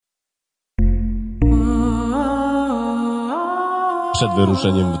Przed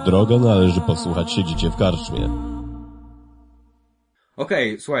wyruszeniem w drogę należy posłuchać Siedzicie w karczmie.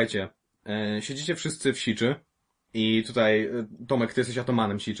 Okej, słuchajcie. Siedzicie wszyscy w siczy. I tutaj, Tomek, ty jesteś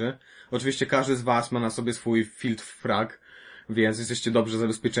atomanem siczy. Oczywiście każdy z was ma na sobie swój field frag, więc jesteście dobrze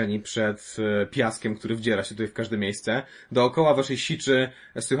zabezpieczeni przed piaskiem, który wdziera się tutaj w każde miejsce. Dookoła waszej siczy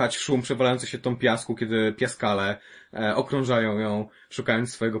słychać szum przewalający się tą piasku, kiedy piaskale okrążają ją,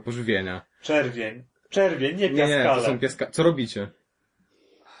 szukając swojego pożywienia. Czerwień, nie Nie, piaskale. to są piaskale. Co robicie?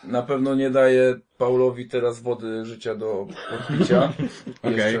 Na pewno nie daję Paulowi teraz wody życia do odpicia.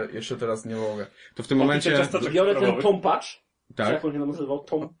 Okej. Jeszcze teraz nie mogę. To w tym momencie... Biorę ten tompacz. Tak. Jak on się nazywał?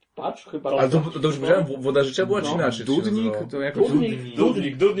 Tompacz? Chyba. Ale to dobrze powiedziałem? Woda życia była czy No. inaczej? Dudnik? To jakoś...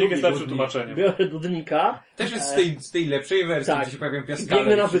 Dudnik jest lepszym tłumaczeniem. Biorę dudnika. Też jest z tej lepszej wersji, Tak. gdzie się pojawiają I piaskale.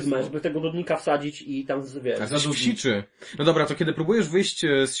 biegnę na wydmę, żeby tego dudnika wsadzić i tam wiesz. Jesteś w siczy. No dobra, to kiedy próbujesz wyjść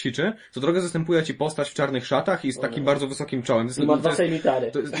z siczy, to drogę zastępuje ci postać w czarnych szatach i z takim bardzo wysokim czołem. I ma dwa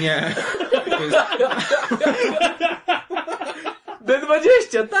sejmitary. Nie. To jest...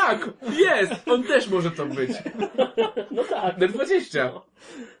 D20, tak! Jest! On też może to być. No tak. D20.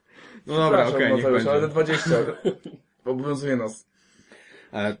 No dobra, okej, niech będzie. Ale D20 obowiązuje nas.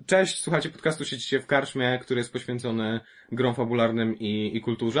 Cześć, słuchajcie podcastu Siedzicie w karczmie, który jest poświęcony grom fabularnym i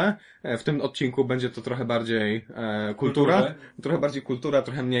kulturze. W tym odcinku będzie to trochę bardziej kultura. Trochę bardziej kultura,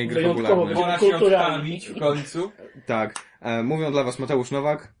 trochę mniej gry fabularne. Pora się odpalić w końcu. Tak. Mówią dla was Mateusz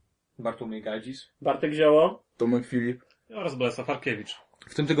Nowak, Bartłomiej Gadzis. Bartek Zioło. Tomek Filip. Oraz Bolesław Farkiewicz.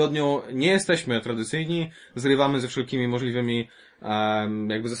 w tym tygodniu nie jesteśmy tradycyjni, zrywamy ze wszelkimi możliwymi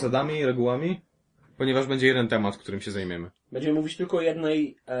jakby zasadami, regułami, ponieważ będzie jeden temat, którym się zajmiemy. Będziemy mówić tylko o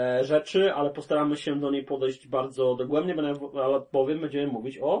jednej rzeczy, ale postaramy się do niej podejść bardzo dogłębnie, bowiem będziemy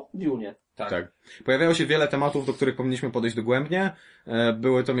mówić o Dune'ie. Tak. Pojawiało się wiele tematów, do których powinniśmy podejść dogłębnie.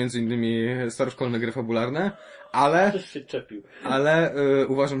 Były to m.in. staroszkolne gry fabularne, ale Ktoś się czepił.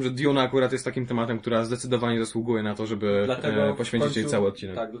 Uważam, że Dune akurat jest takim tematem, która zdecydowanie zasługuje na to, żeby poświęcić jej cały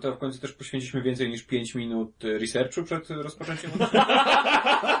odcinek. Tak, dlatego w końcu też poświęciliśmy więcej niż 5 minut researchu przed rozpoczęciem.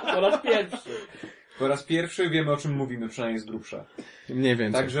 Po raz pierwszy. Po raz pierwszy wiemy, o czym mówimy, przynajmniej z grubsza. Mniej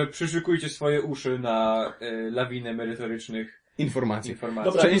więcej. Także przyszykujcie swoje uszy na lawinę merytorycznych informacji.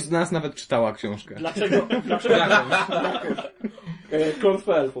 Dobra. Część z nas nawet czytała książkę. Dlaczego?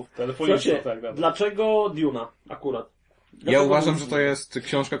 Klątwa elfów. Słuchajcie, dlaczego Dune'a akurat? Ja uważam, że to jest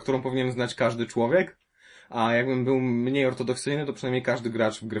książka, którą powinien znać każdy człowiek, a jakbym był mniej ortodoksyjny, to przynajmniej każdy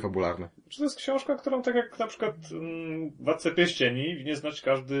gracz w gry fabularne. Czy to jest książka, którą tak jak na przykład Władcę Pierścieni winien znać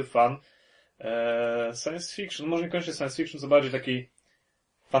każdy fan science fiction, może niekoniecznie science fiction, co bardziej takiej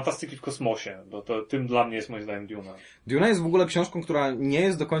fantastyki w kosmosie, bo to tym dla mnie jest moim zdaniem Duna. Duna jest w ogóle książką, która nie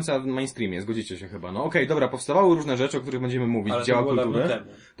jest do końca w mainstreamie, zgodzicie się chyba. No okej, dobra, powstawały różne rzeczy, o których będziemy mówić, Ale dzieła to było kultury. dawno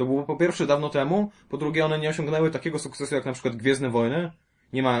temu. To było po pierwsze dawno temu, po drugie one nie osiągnęły takiego sukcesu jak na przykład Gwiezdne Wojny.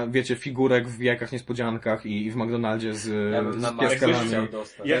 Nie ma, wiecie, figurek w jajkach niespodziankach i w McDonaldzie z piaskalami.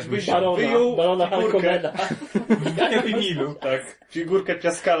 Jakbyś Barona wyjął figurkę Harkonnena. Winylu. tak, figurkę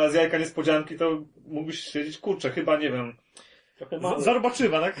piaskala z jajka niespodzianki, to mógłbyś siedzieć, kurczę, chyba, nie wiem,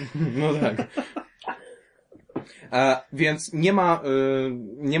 zarobaczywa, tak? No tak. Więc nie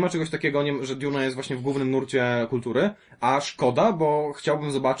ma czegoś takiego, że Duna jest właśnie w głównym nurcie kultury, a szkoda, bo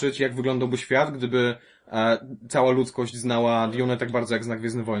chciałbym zobaczyć, jak wyglądałby świat, gdyby cała ludzkość znała Dunę tak bardzo, jak zna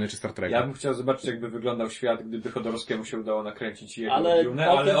Gwiezdne Wojny czy Star Trek. Ja bym chciał zobaczyć, jakby wyglądał świat, gdyby Chodorowskiemu się udało nakręcić jego Ale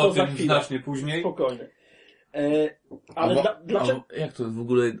Dunę, o ale tym o to za tym chwilę. znacznie później. Spokojnie. Ale dlaczego? Jak to w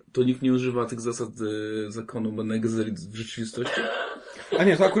ogóle, to nikt nie używa tych zasad zakonu Bene Gesserit w rzeczywistości? A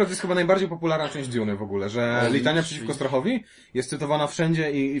nie, to akurat jest chyba najbardziej popularna część Duny w ogóle, że litania przeciwko strachowi jest cytowana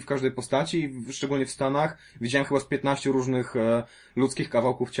wszędzie i w każdej postaci, szczególnie w Stanach. Widziałem chyba z 15 różnych ludzkich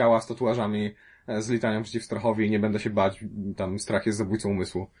kawałków ciała z tatuażami z litanią przeciw strachowi i nie będę się bać, tam strach jest zabójcą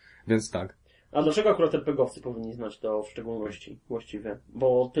umysłu. Więc tak. A dlaczego akurat RPGowcy powinni znać to w szczególności właściwie?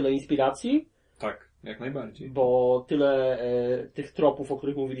 Bo tyle inspiracji? Tak, jak najbardziej. Bo tyle tych tropów, o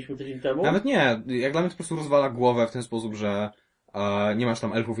których mówiliśmy tydzień temu? Nawet nie. Jak dla mnie to po prostu rozwala głowę w ten sposób, że nie masz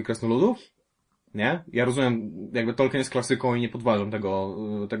tam elfów i krasnoludów. Nie? Ja rozumiem, jakby Tolkien jest klasyką i nie podważam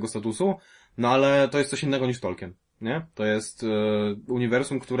tego statusu, no ale to jest coś innego niż Tolkien. Nie? To jest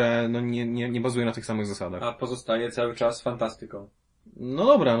uniwersum, które no, nie bazuje na tych samych zasadach. A pozostaje cały czas fantastyką. No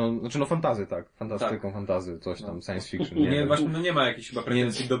dobra, fantazy, tak. Fantastyką, fantazy, coś tam, science fiction. Nie, wiem. Właśnie, nie ma jakiejś chyba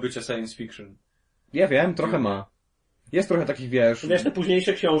pretensji do bycia science fiction. Ja wiem, trochę ma. Jest trochę takich, wiesz te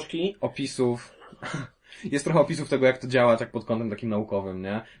późniejsze książki. Opisów. Jest trochę opisów tego, jak to działa tak pod kątem takim naukowym,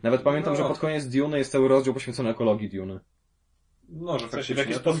 nie? Nawet pamiętam, że pod koniec Duny jest cały rozdział poświęcony ekologii Duny. No, że w sensie w faktycznie.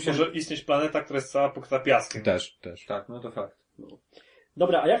 jakiś sposób może istnieć planeta, która jest cała pokryta piaskiem. Też. Tak, no to fakt.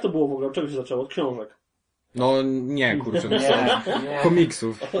 Dobra, a jak to było w ogóle? Od czego się zaczęło? Od książek. No nie, kurczę, to są Nie.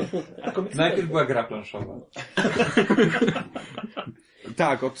 komiksów. A komiksy Najpierw była gra planszowa.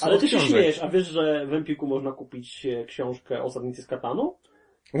 Tak, od Ale ty się książek. śmiejesz, a wiesz, że w Empiku można kupić książkę Osadnicy z Katanu?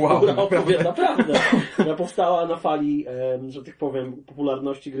 Wow, Która naprawdę. naprawdę. Która powstała na fali, że tak powiem,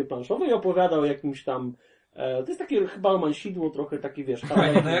 popularności gry planszowej i opowiada o jakimś tam... to jest takie chyba mansidło, trochę taki, wiesz...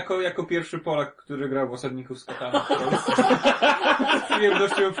 Fajnie, no jako pierwszy Polak, który grał w Osadników z Katanu, to z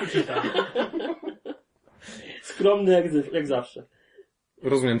przyjemnością ją przeczytam. Skromny jak zawsze.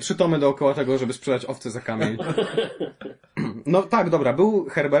 Rozumiem, 3 tomy dookoła tego, żeby sprzedać owce za kamień. No tak, dobra, był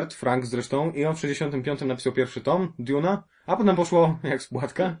Herbert Frank zresztą i on w 65 napisał pierwszy tom, Duna, a potem poszło jak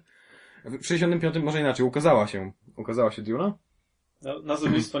spłatka. W 65 może inaczej, ukazała się Duna. No,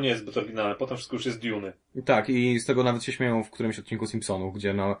 nazewnictwo nie jest zbyt oryginalne, potem wszystko już jest Duny. Tak, i z tego nawet się śmieją w którymś odcinku Simpsonów,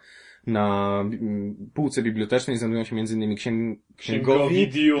 gdzie na półce bibliotecznej znajdują się m.in. Księgowi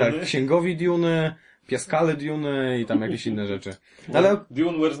Duny. Tak, księgowi Duny, piaskale Duny i tam jakieś inne rzeczy. Ale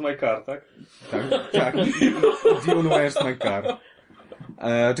Dune, where's my car, tak? tak. Dune, where's my car.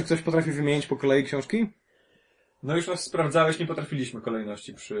 Czy ktoś potrafi wymienić po kolei książki? No już nas sprawdzałeś, nie potrafiliśmy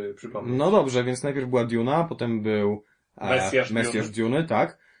kolejności przypomnieć. No dobrze, więc najpierw była Duna, potem był Mesjasz Duny,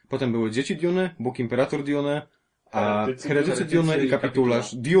 tak. Potem były Dzieci Duny, Bóg Imperator Duny, Heretycy Duny Duny i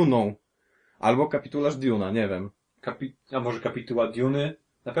Kapitularz Duną. Albo Kapitularz Duna, nie wiem. A może kapituła Duny?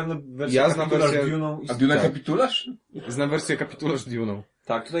 Na pewno wersja Ja znam kapitularz wersję- Duną. A Duna Tak. kapitularz? Znam wersję Kapitularz Duną.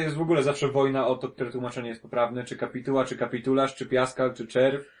 Tak, tutaj jest w ogóle zawsze wojna o to, które tłumaczenie jest poprawne. Czy kapituła, czy kapitularz, czy piaskal, czy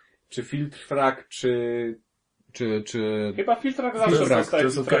czerw, czy filtrfrak, czy... Czy... Chyba filtrak zawsze Filtrak, To zostaje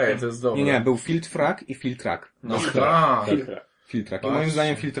jest okej, to jest dobre. Nie, był Filtfrak i Filtrak. No, Tak. Filtra. Filtrak. I Patrz. moim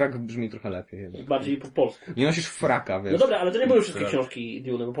zdaniem Filtrak brzmi trochę lepiej. jednak. Bardziej po polsku. Nie nosisz fraka, No wiesz. dobra, ale to nie były wszystkie Tak. książki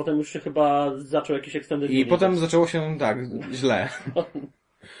Dune, bo potem już się chyba zaczął jakiś extended I universe. potem zaczęło się tak, źle.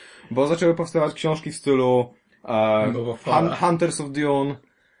 Bo zaczęły powstawać książki w stylu Nowa fala. Hunters of Dune,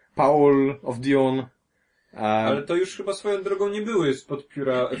 Paul of Dune. Ale to już chyba swoją drogą nie były spod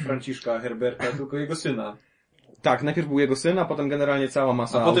pióra Franciszka Herberta, tylko jego syna. Tak, najpierw był jego syn, a potem generalnie cała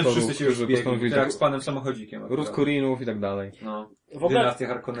masa A potem autorów, wszyscy się już którzy biegli, postanowili tak jak z panem samochodzikiem. Ród Kurinów i tak dalej. No. W ogóle- Dynastia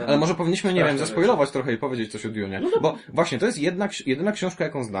Harkonnena. Ale może powinniśmy, nie Straszne wiem, zaspoilować trochę i powiedzieć coś o Dune. Bo właśnie, to jest jedyna książka,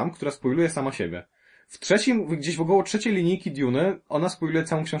 jaką znam, która spoiluje sama siebie. Gdzieś wokoło trzeciej linijki Duny, ona spoiluje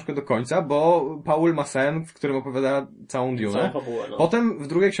całą książkę do końca, bo Paul ma sen, w którym opowiada całą Całą Dunę. fabułę, no. Potem w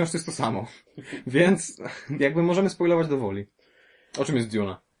drugiej książce jest to samo. Więc jakby możemy spoilować do woli. O czym jest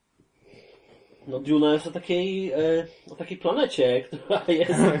Duna? No Duna jest o takiej planecie, która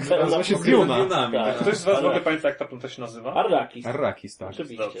jest... nazywa się pokryta Duna. Dunami. Tak. Ktoś z was w ogóle Arrakis. pamięta, jak ta planeta się nazywa? Arrakis. Arrakis, tak.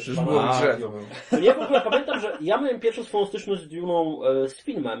 Oczywiście. Dobrze. Już było Pana- grze to był. To ja w ogóle pamiętam, że ja miałem pierwszą swoją styczność z Duną z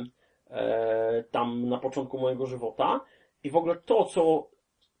filmem tam na początku mojego żywota i w ogóle to, co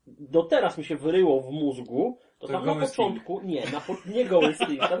do teraz mi się wyryło w mózgu, to To tam na goły początku, nie goły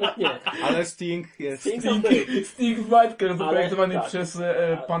Sting, nawet nie. Ale Sting jest... Sting tam był, Steve Whitaker Ale- zaprojektowany tak. przez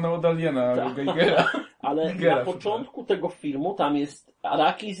pana od Aliena, Tak. Geigera. ale Gera, na początku tego filmu tam jest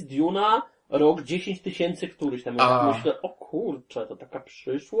Arrakis, Duna, rok 10 000 któryś tam. Ja A. tak myślę, o kurczę, to taka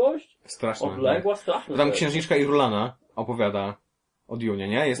przyszłość Straszne. odległa, straszna. Tam rzecz. księżniczka Irulana opowiada o Dunie,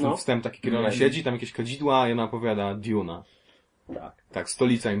 nie? Jest ten No. wstęp taki, kiedy ona siedzi, tam jakieś kadzidła i ona opowiada Duna. Tak. Tak,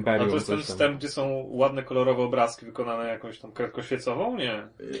 stolica A imperium. to jest ten coś tam. wstęp, gdzie są ładne, kolorowe obrazki wykonane jakąś tam kredkoświecową? Nie.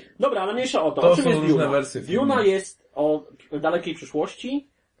 Dobra, ale mniejsza o to. To O czym są jest różne Duna? wersje filmu. Duna jest o dalekiej przyszłości,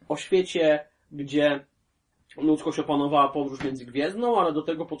 o świecie, gdzie ludzkość opanowała podróż międzygwiezdną, ale do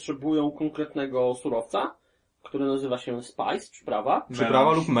tego potrzebują konkretnego surowca, który nazywa się spice, przyprawa.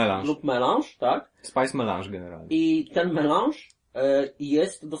 Przyprawa lub melanż. Lub melange, tak? Spice melanż generalnie. I ten melange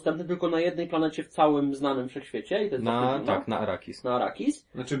jest dostępny tylko na jednej planecie w całym znanym wszechświecie i to jest właśnie Duna, Tak, na Arrakis. na Arrakis.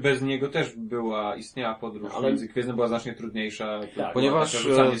 Znaczy bez niego też istniała podróż Ale- międzygwiezdna, była znacznie trudniejsza. Tak. Ponieważ, Takie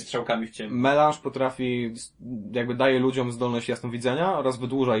rzucanie strzałkami w ciemno. Melanż potrafi, jakby daje ludziom zdolność jasnowidzenia oraz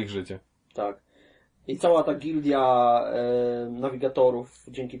wydłuża ich życie. Tak. I cała ta gildia nawigatorów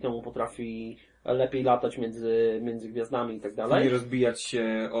dzięki temu potrafi lepiej latać między gwiazdami i tak Nie dalej. rozbijać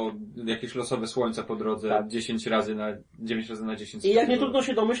się o jakieś losowe słońca po drodze Tak. 9 razy na 10 I jak nie trudno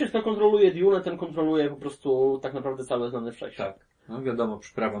się domyśleć, kto kontroluje Dune, ten kontroluje po prostu tak naprawdę cały znany wszechświat. Tak. No wiadomo,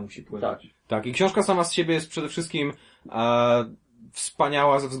 przyprawa musi płynąć. Tak. Tak, i książka sama z siebie jest przede wszystkim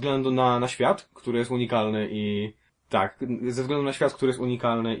wspaniała ze względu na świat, który jest unikalny i tak, ze względu na świat, który jest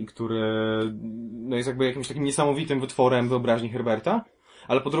unikalny i który no jest jakby jakimś takim niesamowitym wytworem wyobraźni Herberta,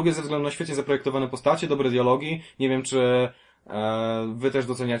 ale po drugie ze względu na świetnie zaprojektowane postacie, dobre dialogi. Nie wiem, czy wy też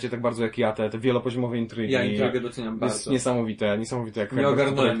doceniacie tak bardzo jak ja te wielopoziomowe intrygi. Ja intrygę doceniam jest bardzo. niesamowite jak Nie Herbert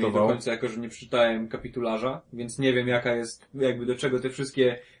ogarnąłem jej do projektował. końca, jako że nie przeczytałem kapitularza, więc nie wiem jaka jest, jakby do czego te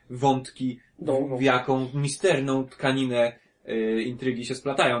wszystkie wątki, w jaką misterną tkaninę intrygi się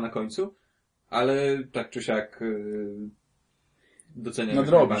splatają na końcu, ale tak czy siak doceniam.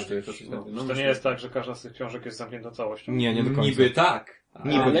 Nadrobisz też. też. To nie jest tak, że każda z tych książek jest zamknięta całością. Nie do końca. Niby tak.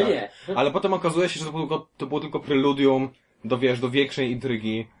 Niby ale tak. nie. Ale potem okazuje się, że to było tylko preludium do większej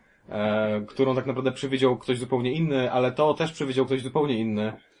intrygi, którą tak naprawdę przewidział ktoś zupełnie inny, ale to też przewidział ktoś zupełnie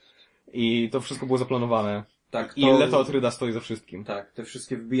inny. I to wszystko było zaplanowane. Tak, I Leto Atreides stoi za wszystkim. Tak, te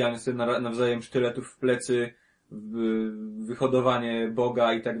wszystkie wbijanie sobie nawzajem sztyletów w plecy, wyhodowanie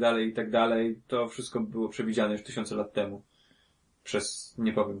Boga i tak dalej, to wszystko było przewidziane już 1000 lat temu. Przez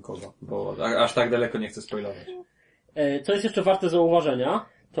nie powiem kogo, bo aż tak daleko nie chcę spoilować. Co jest jeszcze warte zauważenia,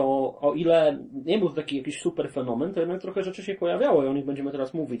 to o ile nie był to taki jakiś super fenomen, to jednak trochę rzeczy się pojawiało i o nich będziemy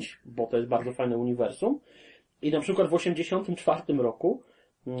teraz mówić, bo to jest bardzo fajne uniwersum. I na przykład w 1984 roku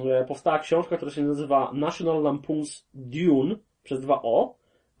powstała książka, która się nazywa National Lampoon's Dune przez 2O.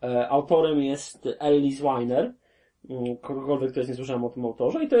 Autorem jest Alice Weiner. Kogokolwiek, to jest, nie słyszałem o tym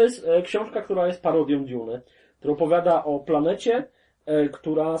autorze. I to jest książka, która jest parodią Dune, która opowiada o planecie,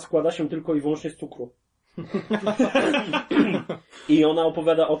 która składa się tylko i wyłącznie z cukru. I ona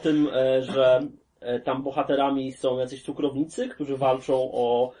opowiada o tym, że tam bohaterami są jacyś cukrownicy, którzy walczą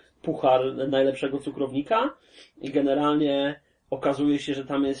o puchar najlepszego cukrownika i generalnie okazuje się, że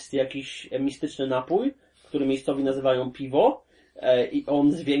tam jest jakiś mistyczny napój, który miejscowi nazywają piwo i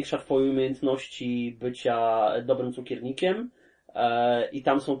on zwiększa twoje umiejętności bycia dobrym cukiernikiem i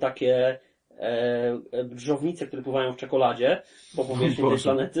tam są takie drżownice, które pływają w czekoladzie po powierzchni tej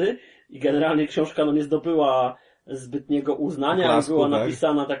planety i generalnie książka nie zdobyła zbytniego uznania, ale była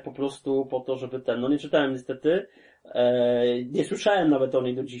napisana tak po prostu po to, żeby nie czytałem niestety, nie słyszałem nawet o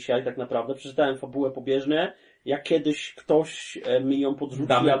niej do dzisiaj tak naprawdę, przeczytałem fabułę pobieżnie, jak kiedyś ktoś mi ją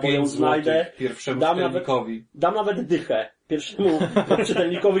podrzuci albo ją znajdę, pierwszemu dam nawet dychę pierwszemu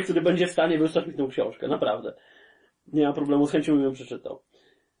czytelnikowi, który będzie w stanie wysłać mi tę książkę, naprawdę. Nie ma problemu, z chęcią bym ją przeczytał.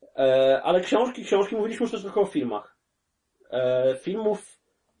 Ale książki, mówiliśmy już też trochę o filmach. Filmów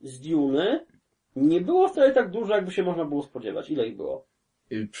z Duny nie było wcale tak dużo, jakby się można było spodziewać. Ile ich było?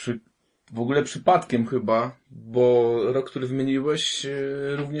 W ogóle przypadkiem chyba, bo rok, który wymieniłeś,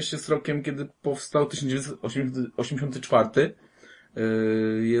 również jest rokiem, kiedy powstał 1984.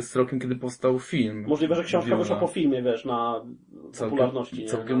 Jest rokiem, kiedy powstał film. Możliwe, że książka wyszła po filmie, wiesz, na popularności.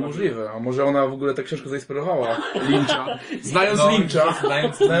 Całkiem możliwe. A może ona w ogóle ta książka zainspirowała Lyncha. Znając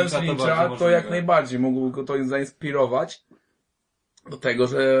Lyncha, to jak najbardziej mogło go to zainspirować do tego,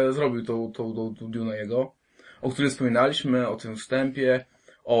 że zrobił tą Dune'a jego, o której wspominaliśmy, o tym wstępie,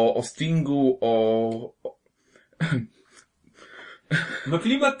 o Stingu, No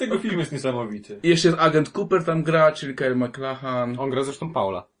klimat tego filmu jest niesamowity. I jeszcze jest agent Cooper tam gra, czyli Kyle MacLachlan. On gra zresztą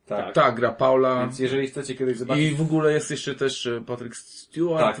Paula. Tak, gra Paula. Więc jeżeli chcecie kiedyś zobaczyć... I w ogóle jest jeszcze też Patrick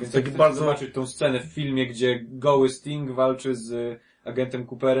Stewart. Tak, więc jak chcecie zobaczyć tą scenę w filmie, gdzie goły Sting walczy z agentem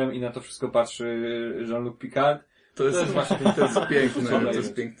Cooperem i na to wszystko patrzy Jean-Luc Picard. To jest piękny, to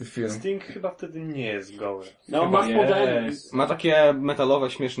jest piękny film. Sting chyba wtedy nie jest goły. No, ma spodem. Ma takie metalowe,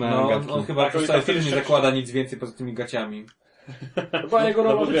 śmieszne gadki. On chyba przez cały film nie zakłada nic więcej poza tymi gaciami. To była jego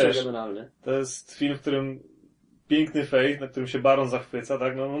rola życia wiesz, generalnie. To jest film, w którym piękny Faye, na którym się Baron zachwyca,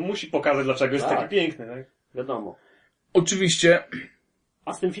 tak? No musi pokazać, dlaczego jest taki piękny, tak? Wiadomo. Oczywiście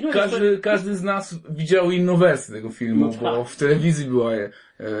a z tym filmem każdy z nas widział inną wersję tego filmu, No bo w telewizji była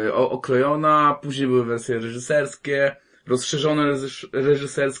okrojona, później były wersje reżyserskie, rozszerzone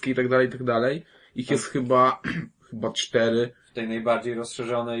reżyserskie i tak dalej. Ich jest chyba 4. W tej najbardziej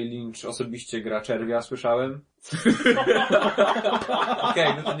rozszerzonej Lynch osobiście gra czerwia, słyszałem.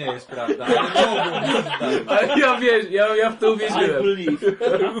 Okej, no to nie jest prawda, Ale ja w to uwierzyłem.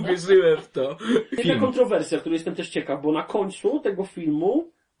 Uwierzyłem w to. Jedna kontrowersja, której jestem też ciekaw, bo na końcu tego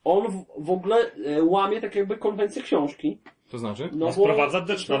filmu on w ogóle łamie tak jakby konwencję książki. To znaczy? No sprowadza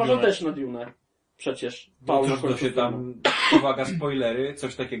deszcz na Dune. Przecież. To się tam, uwaga, spoilery,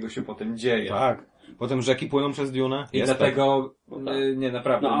 coś takiego się potem dzieje. Tak. Potem rzeki płyną przez Dune. I dlatego, nie,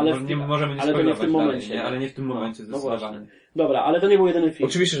 naprawdę, no, ale nie możemy nie ale to nie w tym dalej, momencie. nie? Ale nie w tym momencie, No zdecydowanie. właśnie. Dobra, ale to nie był jedyny film.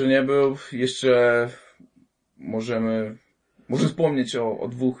 Oczywiście, że nie był. Jeszcze możemy wspomnieć o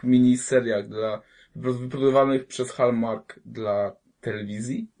 2 miniseriach wyprodukowanych przez Hallmark dla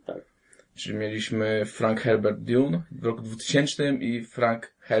telewizji. Tak. Czyli mieliśmy Frank Herbert Dune w roku 2000 i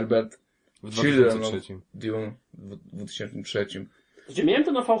Frank Herbert W Children of 2003. Dune w 2003. Gdzie miałem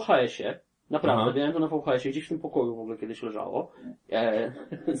to na VHS-ie. Naprawdę, Aha. miałem to na VHS-ie, gdzieś w tym pokoju w ogóle kiedyś leżało.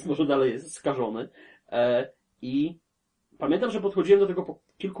 Więc może dalej jest skażony. I pamiętam, że podchodziłem do tego po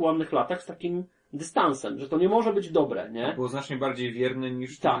kilku ładnych latach z takim dystansem, że to nie może być dobre, nie? Było znacznie bardziej wierne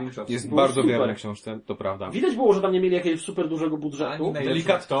niż Tak. Lynchowskie. Jest Było bardzo super. wierna książce, to prawda. Widać było, że tam nie mieli jakiegoś super dużego budżetu. Ani najlepszych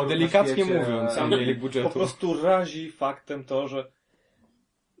aktorów na Delikatnie świecie, mówiąc, a- nie mieli Po budżetu. prostu razi faktem to, że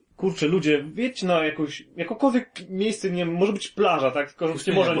kurczę, ludzie, wiecie na jakiekolwiek miejsce, nie wiem, może być plaża, tak? Tylko,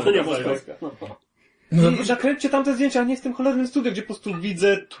 że nie może To nie nie Polska. I nakręćcie tamte zdjęcia, a nie w tym cholernym studiu, gdzie po prostu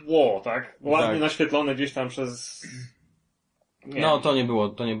widzę tło, tak? Ładnie Tak. naświetlone gdzieś tam przez... Nie No, wiem.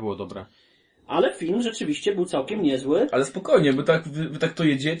 to nie było dobre. Ale film rzeczywiście był całkiem niezły. Ale spokojnie, bo tak, wy tak to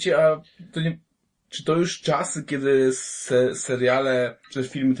jedziecie, a to nie... Czy to już czasy, kiedy seriale, czy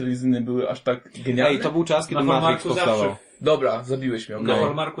też filmy telewizyjne były aż tak genialne? Ej, to był czas, kiedy Na Matrix Hallmarku powstawał. zawsze Dobra, zabiłeś mnie. Na okej.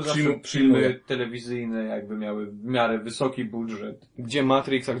 Hallmarku zawsze Przyjmuję. filmy telewizyjne jakby miały w miarę wysoki budżet. Gdzie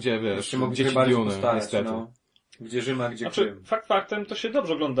Matrix, a gdzie, wiesz, Jeszcze mogli gdzie się ci bardziej Dune, postarać, niestety. no. Gdzie Rzym, a gdzie Znaczy, Krym. fakt faktem, to się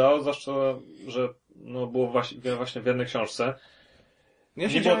dobrze oglądało, zwłaszcza, że no, było właśnie w jednej książce. Ja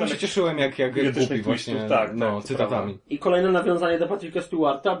Nie się, było tam się jakichś cieszyłem jak idiotycznych głupi właśnie, twistów, tak, no, tak, to cytatami. I kolejne nawiązanie do Patricka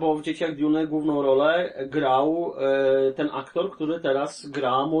Stewarta, bo w Dzieciach Dune główną rolę grał ten aktor, który teraz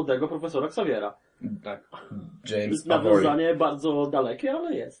gra młodego profesora Xaviera. Tak. James Avery. Nawiązanie bardzo dalekie,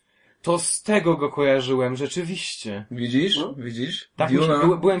 ale jest. To z tego go kojarzyłem, rzeczywiście. Widzisz? No. Widzisz? Tak mi się,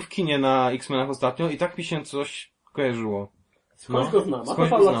 Duna. byłem w kinie na X-Menach ostatnio i tak mi się coś kojarzyło. Skądś go znam, a to skądś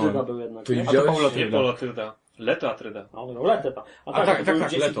go Paula znałem. Atryda był jednak. To nie? i A to Widziałeś? Paula Nie Atryda. Paula Atryda. Leto Atryda. A on grał Letę. A tak, to był tak,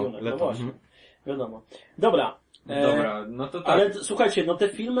 Dzieci Leto, Dune, Leto, No właśnie, mhm. wiadomo. Dobra. Dobra, no to tak. Ale słuchajcie, no te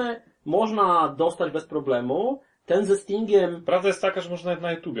filmy można dostać bez problemu. Ten ze Stingiem, Prawda jest taka, że można nawet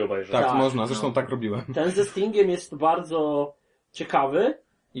na YouTubie obejrzeć. Tak, Tak, można, zresztą tak robiłem. jest bardzo ciekawy.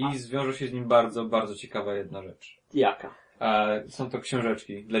 I zwiąże się z nim bardzo, bardzo ciekawa jedna rzecz. Jaka? Są to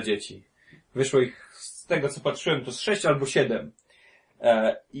książeczki dla dzieci. Wyszło ich, z tego co patrzyłem, to z 6 albo 7.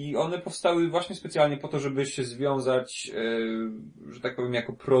 I one powstały właśnie specjalnie po to, żeby się związać, że tak powiem,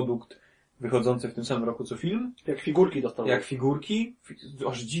 jako produkt wychodzący w tym samym roku co film. Jak figurki dostał. Jak figurki.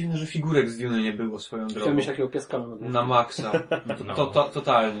 Aż dziwne, że figurek z Dune nie było swoją drogą. Chciałem mieć takiego pieska Na maksa.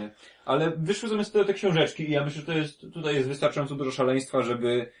 Totalnie. Ale wyszły zamiast tego te książeczki i ja myślę, że tutaj jest wystarczająco dużo szaleństwa,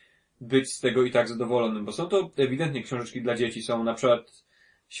 żeby być z tego i tak zadowolonym, bo są to ewidentnie książeczki dla dzieci. Są na przykład,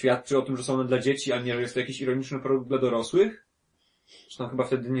 świadczy o tym, że są one dla dzieci, a nie, że jest to jakiś ironiczny produkt dla dorosłych. Zresztą chyba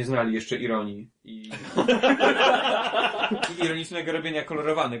wtedy nie znali jeszcze ironii i ironicznego robienia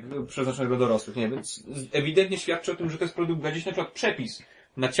kolorowanych przeznaczonych dla dorosłych, nie? Więc ewidentnie świadczy o tym, że to jest produkt dla dzieci, na przykład przepis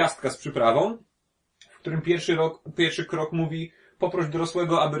na ciastka z przyprawą, w którym pierwszy krok mówi: poproś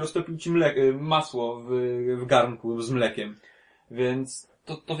dorosłego, aby roztopił ci masło w garnku z mlekiem. Więc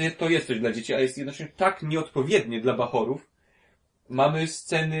to jest coś dla dzieci, a jest jednocześnie tak nieodpowiednie dla bachorów.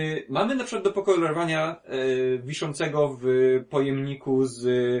 Mamy na przykład do pokolorowania wiszącego w pojemniku z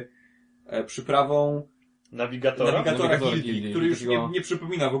przyprawą Nawigatora? Nawigatora Gildii, Gildii, który już takiego nie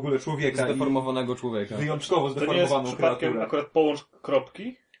przypomina w ogóle człowieka. Zdeformowanego człowieka. Wyjątkowo To nie jest zdeformowaną przypadkiem kreaturę. akurat połącz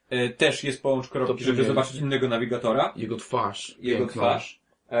kropki? Też jest połącz kropki, To żeby przyjemnie. zobaczyć innego nawigatora. Jego twarz. Jego Piękna. twarz.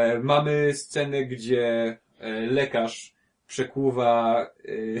 Mamy scenę, gdzie lekarz przekłuwa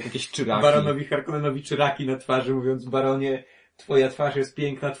Jakieś czyraki. baronowi Harkonnenowi czyraki na twarzy, mówiąc: baronie, twoja twarz jest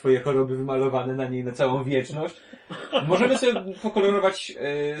piękna, twoje choroby wymalowane na niej na całą wieczność. Możemy sobie pokolorować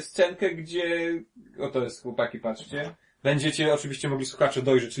scenkę, gdzie... to jest, chłopaki, patrzcie. Będziecie oczywiście mogli, słuchacze,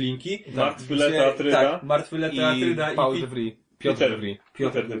 dojrzeć linki. Martwy Gdzie- Leto Atryda. Tak, Martwy Leto Atryda I Paul i de Vries. Piotr de Vries.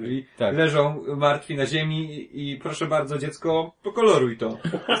 Piotr de Vries. Tak. Leżą martwi na ziemi i proszę bardzo, dziecko, pokoloruj to.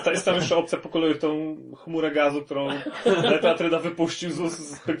 Jest tam jeszcze opcja pokoloruj tą chmurę gazu, którą Leto Atryda wypuścił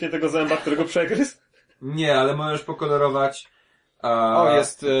z pękniętego zęba, którego przegryzł. Nie, ale możesz pokolorować... O,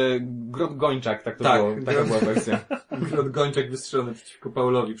 jest Grot Gończak, tak to Tak, było. Taka była wersja. Grot Gończak wystrzelony przeciwko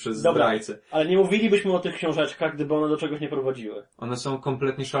Paulowi przez Dobra. zdrajcę. Ale nie mówilibyśmy o tych książeczkach, gdyby one do czegoś nie prowadziły. One są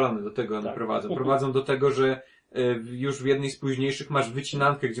kompletnie szalone, do tego one Tak. prowadzą. Prowadzą do tego, że już w jednej z późniejszych masz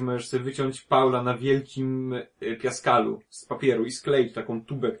wycinankę, gdzie możesz sobie wyciąć Paula na wielkim piaskalu z papieru i skleić taką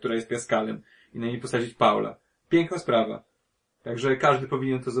tubę, która jest piaskalem i na niej posadzić Paula. Piękna sprawa. Także każdy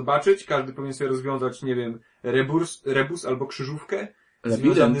powinien to zobaczyć, każdy powinien sobie rozwiązać, nie wiem, rebus albo krzyżówkę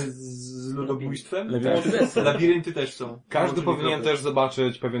związany z ludobójstwem. Labirynty też są. Każdy Czyli powinien naprawdę- też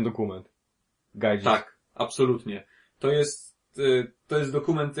zobaczyć pewien dokument. Guide. Tak, absolutnie. To jest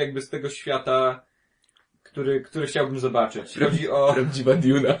dokument jakby z tego świata, który chciałbym zobaczyć. Chodzi o... Prawdziwa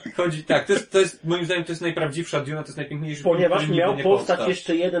Duna. tak, to jest moim zdaniem to jest najprawdziwsza Duna, to jest najpiękniejszy Ponieważ film, który miał nigdy nie powstać powstał.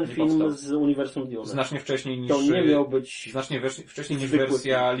 jeszcze jeden Nie film powstał. z uniwersum Dune. Znacznie wcześniej niż... To nie miał być, Znacznie wcześniej niż zwykły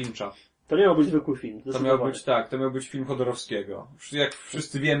wersja Lyncha. to nie miał być zwykły film. To miał zdecydowanie. być, tak, to miał być film Chodorowskiego. Jak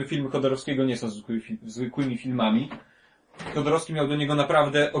wszyscy wiemy, filmy Chodorowskiego nie są zwykłymi filmami. Chodorowski miał do niego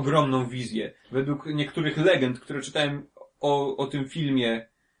naprawdę ogromną wizję. Według niektórych legend, które czytałem o tym filmie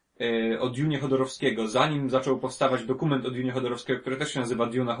o Dune'ie Chodorowskiego, zanim zaczął powstawać dokument o Dune'ie Chodorowskiego, który też się nazywa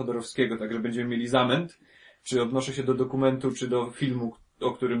Dune'a Chodorowskiego, także będziemy mieli zamęt, czy odnoszę się do dokumentu, czy do filmu,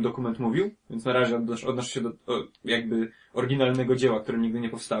 o którym dokument mówił, więc na razie odnoszę się do jakby oryginalnego dzieła, które nigdy nie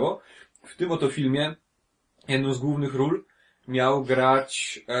powstało. W tym oto filmie jedną z głównych ról miał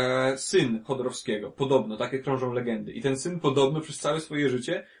grać syn Chodorowskiego. Podobno, takie krążą legendy. I ten syn podobno przez całe swoje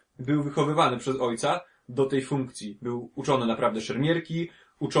życie był wychowywany przez ojca do tej funkcji. Był uczony naprawdę szermierki,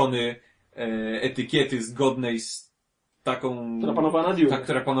 uczony etykiety zgodnej z taką... Która panowała na Dune. Tak,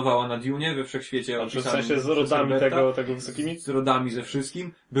 która panowała na Dune we wszechświecie. A w sensie z rodami tego wysokimi? Z rodami ze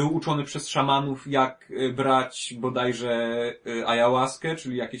wszystkim. Był uczony przez szamanów, jak brać bodajże ayahuaskę,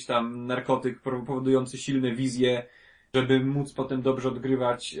 czyli jakiś tam narkotyk powodujący silne wizje, żeby móc potem dobrze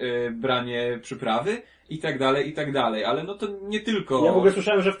odgrywać branie przyprawy i tak dalej, ale no to nie tylko... Ja w ogóle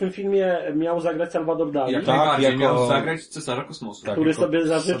słyszałem, że w tym filmie miał zagrać Salvador Dali, Jak najbardziej miał zagrać Cesarza Kosmosu. Tak, który sobie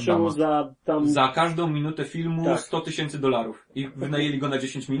zażyczył za tam... Za każdą minutę filmu Tak. $100,000 i wynajęli go na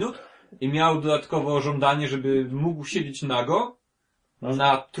 10 minut i miał dodatkowo żądanie, żeby mógł siedzieć nago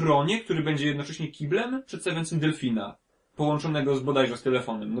na tronie, który będzie jednocześnie kiblem przedstawiającym delfina, połączonego bodajże z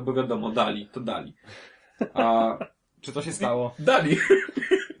telefonem, no bo wiadomo, Dali. A Czy to się stało? Dali.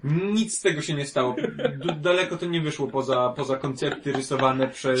 nic z tego się nie stało. Daleko to nie wyszło poza koncepty rysowane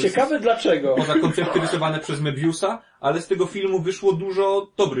przez... Ciekawe dlaczego. Poza koncepty rysowane przez Mebiusa, ale z tego filmu wyszło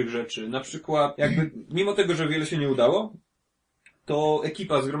dużo dobrych rzeczy. Na przykład, jakby, mimo tego, że wiele się nie udało, to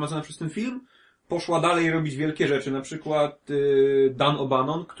ekipa zgromadzona przez ten film poszła dalej robić wielkie rzeczy. Na przykład Dan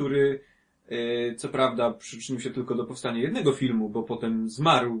O'Bannon, który co prawda przyczynił się tylko do powstania jednego filmu, bo potem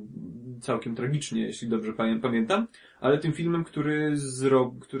zmarł całkiem tragicznie, jeśli dobrze pamiętam, ale tym filmem,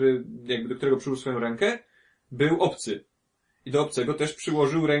 który jakby do którego przyłożył swoją rękę, był Obcy. I do Obcego też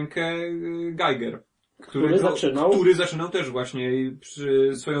przyłożył rękę Geiger, który zaczynał też właśnie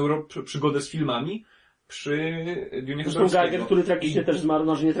swoją przygodę z filmami przy Dune'ie Zresztą Chodorowskiego. Geiger, który tragicznie też zmarł,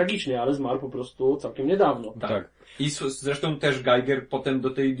 znaczy nie tragicznie, ale zmarł po prostu całkiem niedawno. Tak. I zresztą też Geiger potem do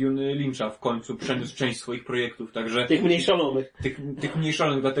tej Duny Lyncha w końcu przeniósł część swoich projektów, także... Tych mniej szalonych. Tych mniej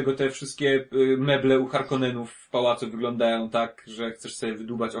szalonych, dlatego te wszystkie meble u Harkonnenów w pałacu wyglądają tak, że chcesz sobie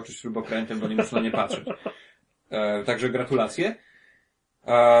wydłubać oczy śrubokrętem, bo nie możesz na nie patrzeć. Także gratulacje.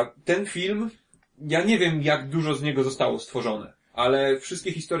 Ten film, ja nie wiem jak dużo z niego zostało stworzone, ale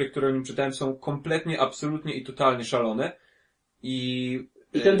wszystkie historie, które o nim czytałem są kompletnie, absolutnie i totalnie szalone i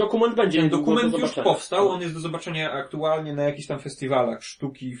ten dokument będzie. Ten dokument już powstał, on jest do zobaczenia aktualnie na jakichś tam festiwalach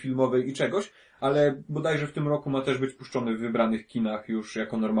sztuki filmowej i czegoś, ale bodajże w tym roku ma też być puszczony w wybranych kinach już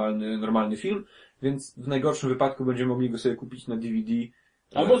jako normalny film, więc w najgorszym wypadku będziemy mogli go sobie kupić na DVD.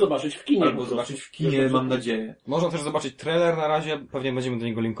 Albo zobaczyć w kinie. Albo zobaczyć w kinie, mam nadzieję. Można też zobaczyć trailer na razie, pewnie będziemy do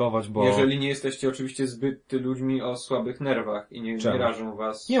niego linkować, bo... Jeżeli nie jesteście oczywiście zbyt ludźmi o słabych nerwach i nie rażą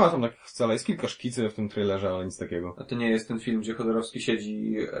was... Nie ma tam tak wcale, jest kilka szkicy w tym trailerze, ale nic takiego. A to nie jest ten film, gdzie Chodorowski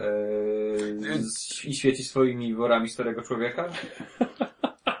siedzi i świeci swoimi worami Starego Człowieka?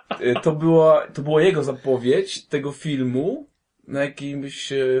 To była jego zapowiedź tego filmu na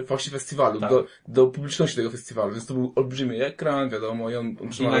jakimś właśnie festiwalu, tak. do publiczności tego festiwalu, więc to był olbrzymi ekran, wiadomo, i on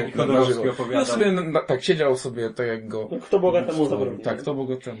trzymał I Chodorowski opowiadał. No sobie, tak, siedział sobie tak jak go... No, kto Boga temu zabroni. Tak, kto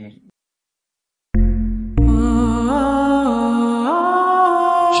Boga temu.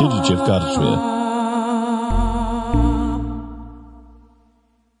 Siedzicie w karczmie.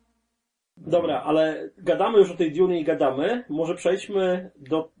 Dobra, ale gadamy już o tej Dune i gadamy. Może przejdźmy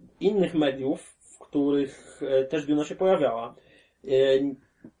do innych mediów, w których też Duna się pojawiała.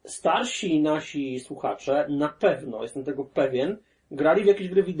 Starsi nasi słuchacze, na pewno, jestem tego pewien, grali w jakieś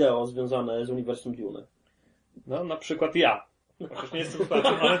gry wideo związane z uniwersum Dune. No, na przykład ja. Chociaż nie jestem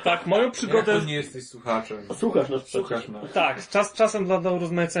słuchaczem, ale tak, moją przygodę... Jak to nie jesteś słuchaczem? Słuchasz nas przecież. Słuchasz nas. Tak, czasem dla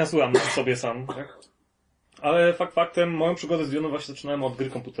urozmaicenia słucham sobie sam. Tak? Ale faktem, moją przygodę z Dune'ą właśnie zaczynałem od gry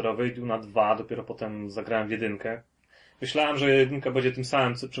komputerowej, Duna 2, dopiero potem zagrałem w 1. Myślałem, że 1 będzie tym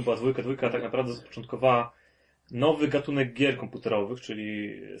samym, czym była 2, a tak naprawdę zapoczątkowała nowy gatunek gier komputerowych,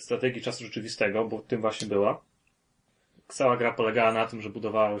 czyli strategii czasu rzeczywistego, bo tym właśnie była. Cała gra polegała na tym, że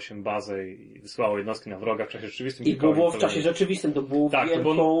budowało się bazę i wysyłało jednostki na wroga w czasie rzeczywistym. I to było w czasie rzeczywistym, to było tak,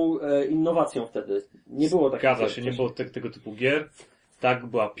 wielką innowacją wtedy. Nie było takiego. Zgadza się, nie było tego typu gier. Tak,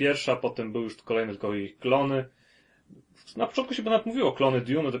 była pierwsza, potem były już kolejne tylko ich klony. Na początku się nawet mówiło klony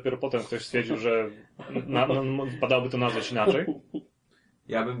Dune, dopiero potem ktoś stwierdził, że padałoby to nazwać inaczej.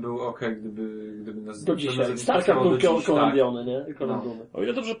 Ja bym był okej, gdyby nas... Do dzisiaj. Starka był kolumbiony, nie? Kolumbiony. O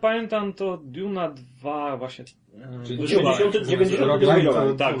ile dobrze pamiętam, to Duna 2 właśnie... Czyli 92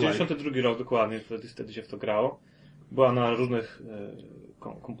 rok. Tak, 92 rok dokładnie, wtedy się w to grało. Była na różnych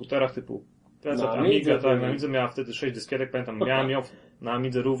komputerach typu Na Amidze, tak, na Amidze miała wtedy 6 dyskietek, pamiętam, miałem ją na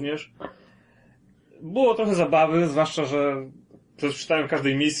Amidze również. Było trochę zabawy, zwłaszcza, że przeczytałem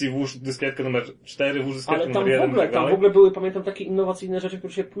każdej misji, włóż dyskietkę numer 4, włóż dyskietkę ale numer 1. tam w ogóle były, pamiętam, takie innowacyjne rzeczy,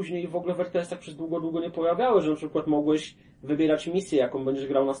 które się później w ogóle w RTS-ach przez długo nie pojawiały, że na przykład mogłeś wybierać misję, jaką będziesz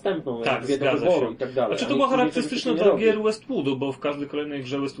grał następną, tak, dwie do wyboru i tak dalej. Znaczy to było charakterystyczne dla gier Westwoodu, bo w każdej kolejnej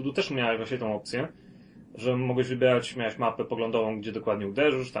grze Westwoodu też miałeś właśnie tą opcję, że mogłeś wybierać, miałeś mapę poglądową, gdzie dokładnie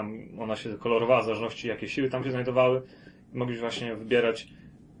uderzysz, tam ona się kolorowała w zależności jakie siły tam się znajdowały. Mogłeś właśnie wybierać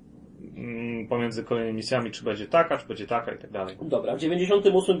pomiędzy kolejnymi misjami, czy będzie taka i tak dalej. Dobra, w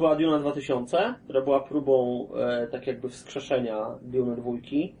 98 była Duna 2000, która była próbą tak jakby wskrzeszenia Dune 2,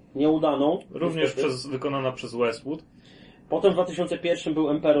 nieudaną. Również wykonana przez Westwood. Potem w 2001 był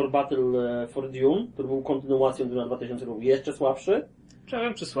Emperor Battle for Dune, który był kontynuacją Duna 2000, był jeszcze słabszy. Czy ja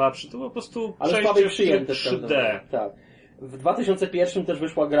wiem, czy słabszy, to po prostu ale słabiej przyjęte 3D. Tak. W 2001 też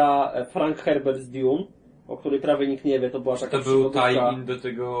wyszła gra Frank Herbert's Dune, o której prawie nikt nie wie, to była taka przygodówka. To był tie-in do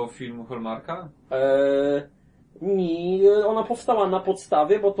tego filmu Hallmarka? Nie, ona powstała na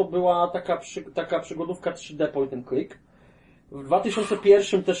podstawie, bo to była taka przygodówka 3D point and click. W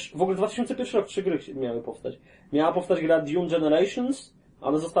 2001 też, w ogóle w 2001 rok 3 gry miały powstać. Miała powstać gra Dune Generations,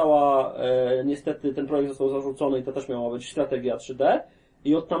 ale została, niestety ten projekt został zarzucony i to też miała być strategia 3D.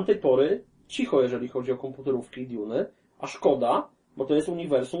 I od tamtej pory cicho, jeżeli chodzi o komputerówki Dune'y, a szkoda, bo to jest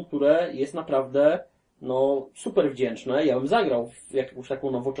uniwersum, które jest naprawdę super wdzięczne. Ja bym zagrał w jakąś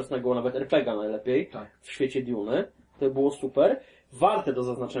taką nowoczesnego, nawet RPG najlepiej, tak, w świecie Dune'y. To było super. Warte do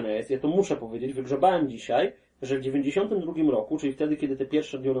zaznaczenia jest, ja to muszę powiedzieć, wygrzebałem dzisiaj, że w 92 roku, czyli wtedy, kiedy te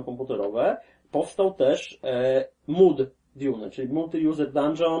pierwsze Dune'y komputerowe, powstał też MUD Dune, czyli Multi-User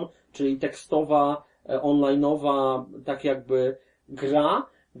Dungeon, czyli tekstowa, online'owa, tak jakby gra,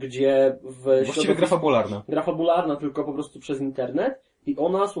 gdzie właściwie gra fabularna. Gra fabularna, tylko po prostu przez internet i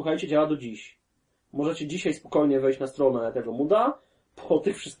ona, słuchajcie, działa do dziś. Możecie dzisiaj spokojnie wejść na stronę tego MUDa, po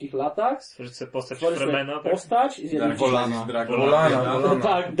tych wszystkich latach. Stworzyć sobie postać Fremena, tak? Postać. Volana.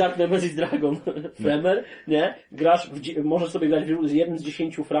 Tak, Dark Nemesis Dragon. Fremer, nie? Grasz, możesz sobie grać w jednym z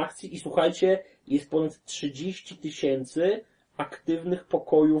 10 frakcji i słuchajcie, jest ponad 30 000 aktywnych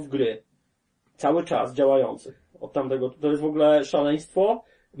pokojów gry. Cały czas działających. Od tamtego, to jest w ogóle szaleństwo.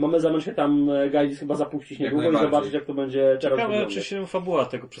 Mamy zamiar się tam Gaidis chyba zapuścić niedługo i zobaczyć, jak to będzie teraz ciekawe, czy się fabuła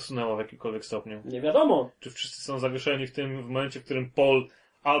tego przesunęła w jakimkolwiek stopniu. Nie wiadomo. Czy wszyscy są zawieszeni w momencie, w którym Paul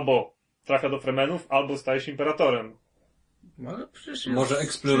albo trafia do Fremenów, albo staje się imperatorem. Ale przecież może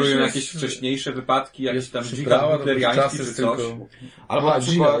eksplorują jakieś wcześniejsze wypadki, jakieś tam dzika imperiańskie czy coś. Albo na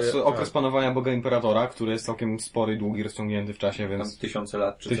przykład okres panowania Boga Imperatora, który jest całkiem spory, długi, rozciągnięty w czasie, więc... Tam 1000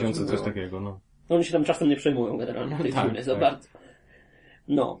 lat czy coś takiego, no. Oni się tam czasem nie przejmują generalnie w tej filmie za bardzo.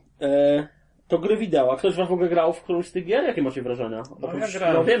 To gry wideo. A ktoś wam w ogóle grał w którymś z tych gier? Jakie macie wrażenia? Ja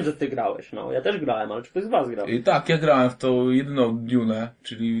grałem. Wiem, że ty grałeś. Ja też grałem, ale czy ktoś z was grał? I tak, ja grałem w tą jedną Dune,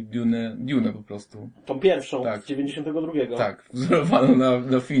 czyli Dune po prostu. Tą pierwszą, tak, z 92. Tak, wzorowaną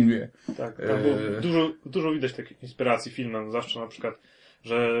na filmie. Tak, tam było dużo widać takich inspiracji filmem, zwłaszcza na przykład,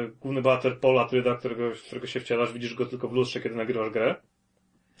 że główny bohater Paula Atreides, którego się wcielasz, widzisz go tylko w lustrze, kiedy nagrywasz grę.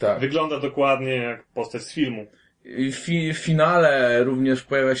 Tak. Wygląda dokładnie jak postać z filmu. I w finale również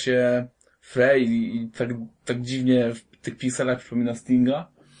pojawia się Frey i tak dziwnie w tych pikselach przypomina Stinga.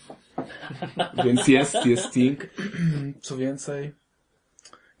 Więc jest Sting. Co więcej?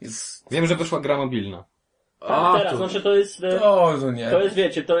 Wiem, że wyszła gra mobilna. Teraz, znaczy to jest... To jest,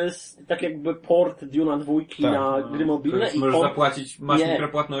 wiecie, to jest tak jakby port Duna 2 na gry mobilne. I możesz zapłacić, masz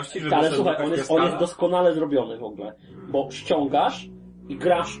mikropłatności, żeby... Ale słuchaj, on jest doskonale zrobiony w ogóle. Bo ściągasz i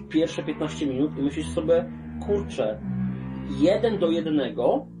grasz pierwsze 15 minut i myślisz sobie, kurczę,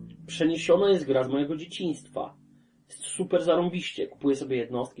 1:1 przeniesiona jest gra z mojego dzieciństwa. Jest super zarąbiście. Kupuję sobie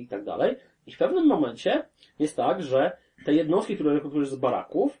jednostki i tak dalej. I w pewnym momencie jest tak, że te jednostki, które rekrutujesz z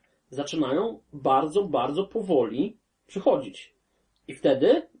baraków, zaczynają bardzo, bardzo powoli przychodzić. I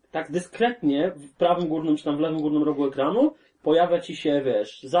wtedy, tak dyskretnie, w prawym górnym, czy tam w lewym górnym rogu ekranu, pojawia ci się,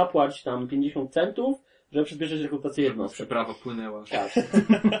 wiesz, zapłać tam 50 centów, żeby przyspieszyć rekrutację jednostki. Przeprawa płynęła. Tak.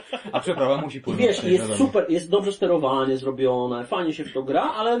 A przeprawa musi płynąć. Wiesz, jest super, jest dobrze sterowanie zrobione, fajnie się w to gra,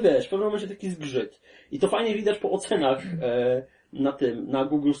 ale wiesz, w pewnym momencie taki zgrzyt. I to fajnie widać po ocenach na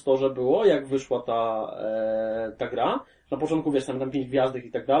Google Store było, jak wyszła ta gra. Na początku, wiesz, tam 5 gwiazdek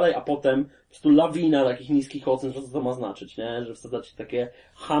i tak dalej, a potem po prostu lawina takich niskich ocen, że co to ma znaczyć, nie? Że wsadzać takie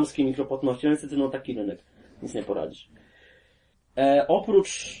chamskie mikropłatności. No niestety, taki rynek. Nic nie poradzisz.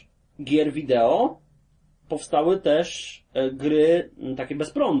 Oprócz gier wideo powstały też gry takie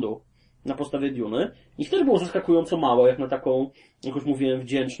bez prądu. na podstawie Duny. Ich też było zaskakująco mało, jak na taką, jak już mówiłem,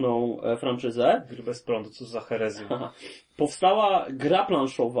 wdzięczną franczyzę. Gry bez prądu, co za herezja. Powstała gra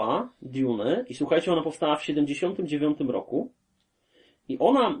planszowa Duny i słuchajcie, ona powstała w 79 roku. I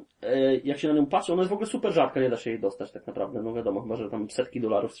ona, jak się na nią patrzy, ona jest w ogóle super rzadka, nie da się jej dostać tak naprawdę, no wiadomo, chyba, że tam setki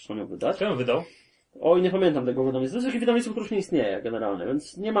dolarów chcesz na nią wydać. Kto ją wydał? Oj, nie pamiętam tego wydawnictwa. To jest takie wydawnictwo, które już nie istnieje generalnie,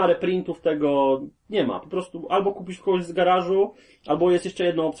 więc nie ma reprintów tego, nie ma. Po prostu albo kupisz kogoś z garażu, albo jest jeszcze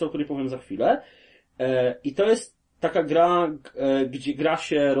jedna opcja, o której powiem za chwilę. I to jest taka gra, gdzie gra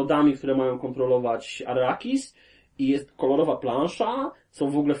się rodami, które mają kontrolować Arrakis i jest kolorowa plansza, są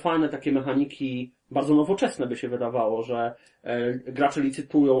w ogóle fajne takie mechaniki, bardzo nowoczesne by się wydawało, że gracze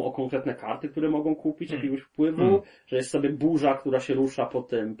licytują o konkretne karty, które mogą kupić, jakiegoś wpływu, że jest sobie burza, która się rusza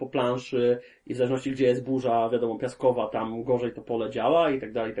po planszy i w zależności gdzie jest burza, wiadomo, piaskowa, tam gorzej to pole działa i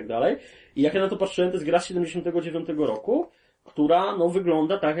tak dalej, i tak dalej. I jak ja na to patrzyłem, to jest gra z 79 roku, która no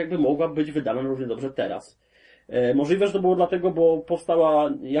wygląda tak, jakby mogła być wydana równie dobrze teraz. Możliwe, że to było dlatego, bo powstała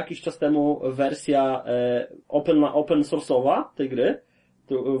jakiś czas temu wersja open source'owa tej gry,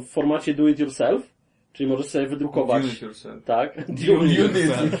 w formacie do it yourself, czyli możesz sobie wydrukować. Unit yourself. Tak.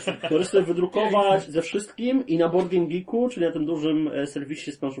 Możesz sobie wydrukować ze wszystkim i na Board Game Geeku, czyli na tym dużym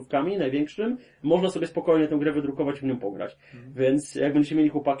serwisie z planszówkami, największym, można sobie spokojnie tę grę wydrukować i w nią pograć. Więc jak będziecie mieli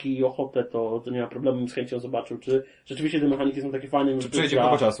chłopaki ochotę, to nie ma problemu, z chęcią zobaczył, czy rzeczywiście te mechaniki są takie fajne. Czy przejdzie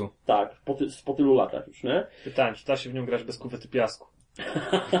koło czasu? Tak, po tylu latach już, nie? Pytanie, czy da się w nią grać bez kuwety piasku?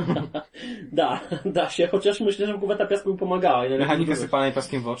 Da się, chociaż myślę, że kuweta piasku by pomagała. Mechanika sypanej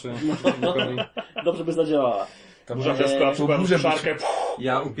paskiem w oczy. Dobrze by zadziałała. Burza piaskowa, na przykład szarkę.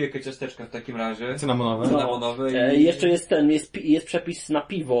 Ja upiekę ciasteczka w takim razie. Cynamonowe. Cynamonowe Jeszcze jest jest przepis na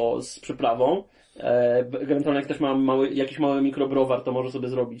piwo z przyprawą. Ewentualnie jak ktoś ma jakiś mały mikrobrowar, to może sobie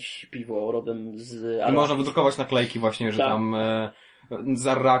zrobić piwo rodem z I można wydrukować naklejki właśnie, że tak. tam z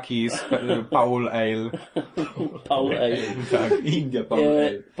Arrakis, Paul Ale. Paul Ale. Tak. India Paul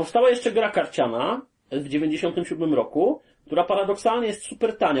Ale. Powstała jeszcze gra karciana w 97 roku, która paradoksalnie jest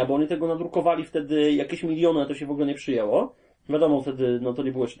super tania, bo oni tego nadrukowali wtedy jakieś miliony, a to się w ogóle nie przyjęło. Wiadomo, wtedy no to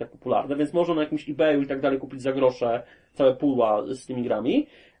nie było jeszcze tak popularne, więc można na jakimś eBayu i tak dalej kupić za grosze całe pudła z tymi grami.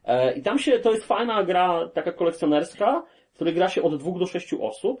 I tam to jest fajna gra, taka kolekcjonerska, w której gra się od 2 do 6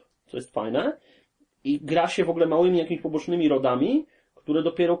 osób, co jest fajne. I gra się w ogóle małymi jakimiś pobocznymi rodami, które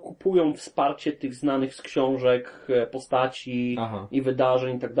dopiero kupują wsparcie tych znanych z książek postaci i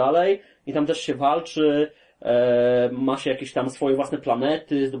wydarzeń i tak dalej. I tam też się walczy, ma się jakieś tam swoje własne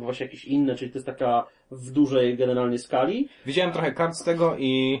planety, zdobywa się jakieś inne, czyli to jest taka w dużej generalnie skali. Widziałem trochę kart z tego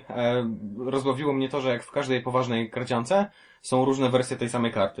i rozbawiło mnie to, że jak w każdej poważnej karciance są różne wersje tej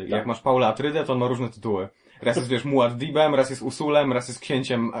samej karty. Tak. Jak masz Paula Atrydę, to on ma różne tytuły. Raz jest, wiesz, Muad'Dibem, raz jest Usulem, raz jest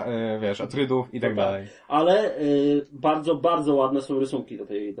księciem, wiesz, Atrydów i tak dalej. Ale bardzo, bardzo ładne są rysunki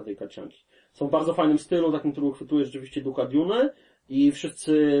do tej karcianki. Są w bardzo fajnym stylu, takim, który uchwytuje rzeczywiście ducha Duny i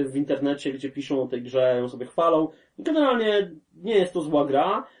wszyscy w internecie, gdzie piszą o tej grze, ją sobie chwalą. I generalnie nie jest to zła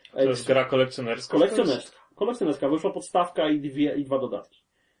gra. To jest gra kolekcjonerska? Kolekcjonerska. Wyszła podstawka i 2 dodatki.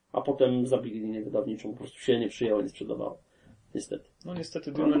 A potem zabili linię wydawniczą, po prostu się nie przyjęła, nie sprzedawała. Niestety. No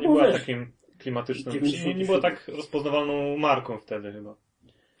niestety Duna nie była takim klimatycznym, nie była tak rozpoznawalną marką wtedy chyba.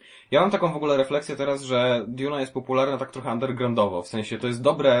 Ja mam taką w ogóle refleksję teraz, że Duna jest popularna tak trochę undergroundowo, w sensie to jest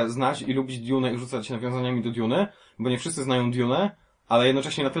dobre znać i lubić Dunę i rzucać nawiązaniami do Duny, bo nie wszyscy znają Dunę, ale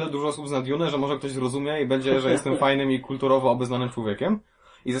jednocześnie na tyle dużo osób zna Dunę, że może ktoś zrozumie i będzie, że jestem fajnym i kulturowo obeznanym człowiekiem.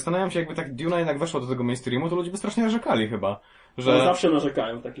 I zastanawiam się, jakby tak Duna jednak weszła do tego mainstreamu, to ludzie by strasznie narzekali chyba. Że zawsze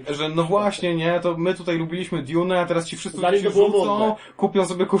narzekają w takich że no właśnie, nie, to my tutaj lubiliśmy Dune, a teraz ci wszyscy Dalej się to było rzucą, modne. kupią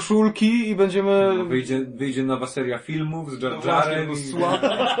sobie koszulki i będziemy... No, wyjdzie nowa seria filmów z Jar Właśnie, Jarem.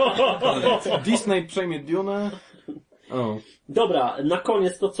 bo Disney przejmie Dune. O. Dobra, na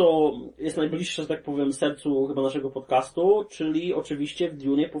koniec to, co jest najbliższe, że tak powiem, sercu chyba naszego podcastu, czyli oczywiście w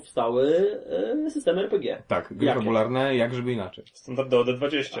Dunie powstały systemy RPG. Tak, gry Jakie? fabularne, jak żeby inaczej. Standardowe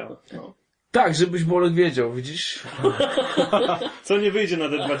D20. No. Tak, żebyś Bolek wiedział, widzisz? Co nie wyjdzie na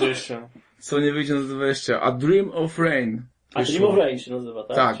D20? Co nie wyjdzie na 20. A Dream of Rain. A Dream of Rain się nazywa,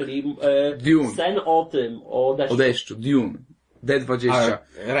 tak? Tak. Czyli Dune. sen o deszczu. O deszczu, Dune. D20.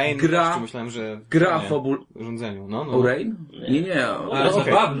 A, Rain, Gra- myślałem, że... Gra nie, fabul... urządzeniu, no. O Rain? Nie. Ale okej.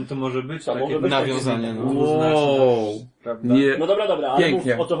 zabawne to może być. To takie może być nawiązanie, no. Wow. Prawda? Nie. No dobra, ale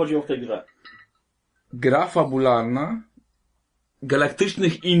Pięknie. mów, o co chodziło w tej grze. Gra fabularna,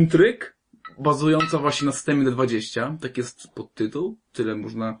 galaktycznych intryg, bazująca właśnie na systemie D20. Tak jest podtytuł.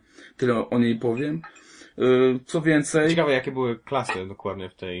 Tyle o niej powiem. Co więcej... Ciekawe, jakie były klasy dokładnie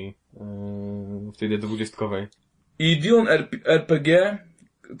w tej D20-kowej. I Dune RPG,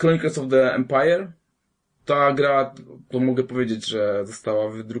 Chronicles of the Empire. ta gra, to mogę powiedzieć, że została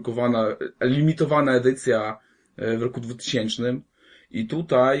wydrukowana, limitowana edycja w roku 2000 i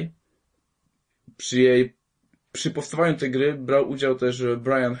tutaj przy powstawaniu tej gry brał udział też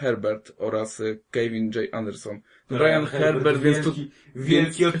Brian Herbert oraz Kevin J. Anderson. Brian Herbert, więc tu...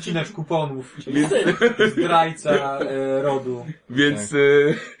 Wielki odcinacz kuponów. Zdrajca rodu. Więc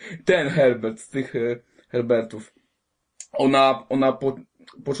ten Herbert, z tych Herbertów. Ona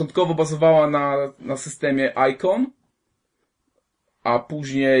początkowo bazowała na systemie Icon, a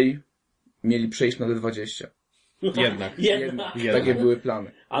później mieli przejść na D20. Jednak. Takie były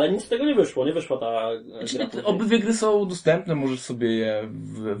plany. Ale nic z tego nie wyszło, nie wyszła ta gra. Obydwie gry są dostępne, możesz sobie je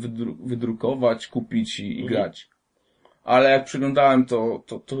wydrukować, kupić i grać. Ale jak przeglądałem,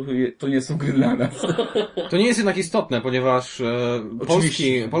 to nie są gry dla nas. To nie jest jednak istotne, ponieważ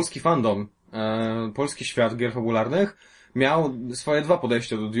polski fandom, polski świat gier fabularnych miał swoje dwa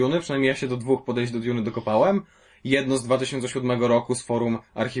podejścia do Duny, przynajmniej ja się do dwóch podejść do Duny dokopałem. Jedno z 2007 roku z forum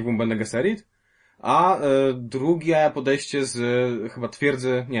Archiwum Bene Gesserit, a drugie podejście z chyba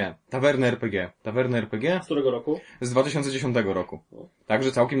Tawerny RPG. Tawerny RPG. Z którego roku? Z 2010 roku.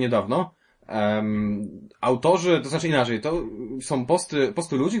 Także całkiem niedawno. Autorzy, to znaczy inaczej, to są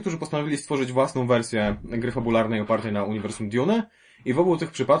posty ludzi, którzy postanowili stworzyć własną wersję gry fabularnej opartej na uniwersum Duny i w obu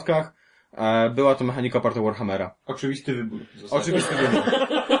tych przypadkach była to mechanika oparta o Warhammera. Oczywisty wybór. Oczywisty wybór.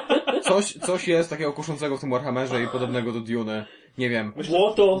 Coś jest takiego kuszącego w tym Warhammerze i podobnego do Duny. Nie wiem.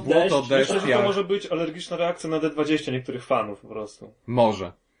 Błoto, deszcz. deszcz, Myślę, że to może być alergiczna reakcja na D20 niektórych fanów po prostu.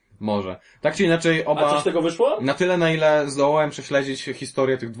 Może. Tak czy inaczej A coś z tego wyszło? na tyle na ile zdołałem prześledzić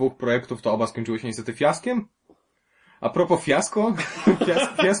historię tych dwóch projektów, to oba skończyły się niestety fiaskiem. A propos fiasko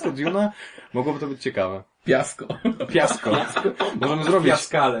Duna, mogłoby to być ciekawe. Fiasko. Możemy zrobić.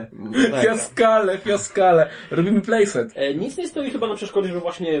 Fiaskale. Robimy playset. Nic nie stoi chyba na przeszkodzie, żeby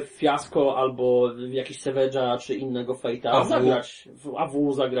właśnie w Fiasko albo w jakiś Savage'a czy innego Fate'a zagrać. W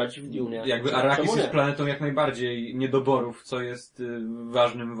AW zagrać w Dune. Jakby Arrakis jest planetą jak najbardziej niedoborów, co jest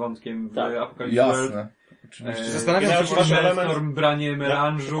ważnym wątkiem w Apocalypse World. Jasne. Oczywiście. Zastanawiam się, masz Storm, branie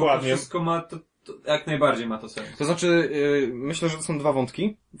melanżu, to dokładnie. wszystko ma to jak najbardziej ma to sens. To znaczy, myślę, że to są dwa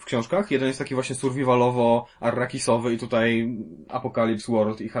wątki w książkach. Jeden jest taki właśnie survivalowo-arrakisowy i tutaj Apocalypse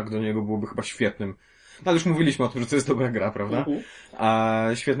World i hack do niego byłoby chyba świetnym. No ale już mówiliśmy o tym, że to jest dobra gra, prawda?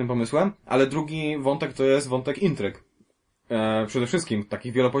 Świetnym pomysłem. Ale drugi wątek to jest wątek intryg. Przede wszystkim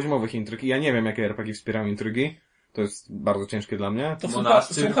takich wielopoziomowych intryg. I ja nie wiem, jakie RPG wspierają intrygi. To jest bardzo ciężkie dla mnie. To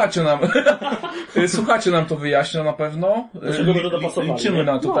słuchacze nam to wyjaśnią na pewno. Liczymy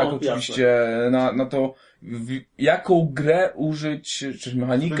na to, tak, oczywiście, na to, jaką grę użyć, czy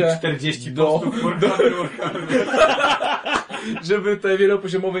mechanikę 40 żeby te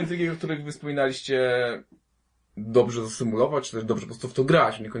wielopoziomowe intrygi, o których wy wspominaliście, dobrze zasymulować, czy też dobrze po prostu w to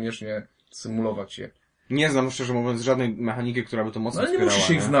grać, niekoniecznie symulować je. Nie znam, szczerze mówiąc, żadnej mechaniki, która by to mocno wspierała. Ale nie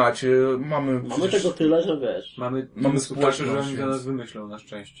musisz ich znać. Mamy tego tyle, że wiesz. Mamy słuchaczy, że oni za nas wymyślą, na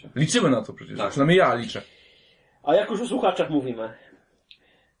szczęście. Liczymy na to przecież. Tak. Przynajmniej ja liczę. A jak już o słuchaczach mówimy,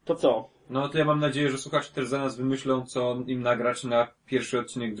 to co? No to ja mam nadzieję, że słuchacze też za nas wymyślą, co im nagrać na pierwszy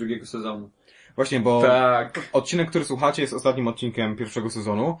odcinek drugiego sezonu. Właśnie, bo tak. Odcinek, który słuchacie, jest ostatnim odcinkiem pierwszego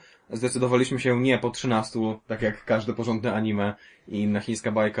sezonu. Zdecydowaliśmy się nie po 13, tak jak każde porządne anime i inna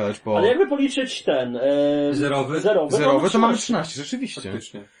chińska bajka, lecz po... Ale jakby policzyć ten... Zerowy, to mamy 13, rzeczywiście.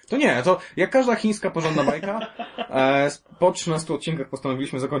 Faktycznie. To nie, to jak każda chińska porządna bajka, po 13 odcinkach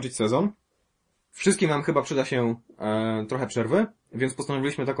postanowiliśmy zakończyć sezon. Wszystkim nam chyba przyda się trochę przerwy, więc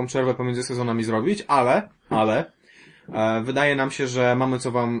postanowiliśmy taką przerwę pomiędzy sezonami zrobić, ale wydaje nam się, że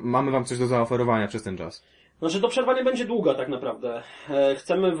mamy wam coś do zaoferowania przez ten czas. Znaczy, to przerwa nie będzie długa tak naprawdę.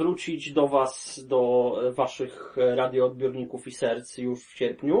 Chcemy wrócić do was, do waszych radioodbiorników i serc już w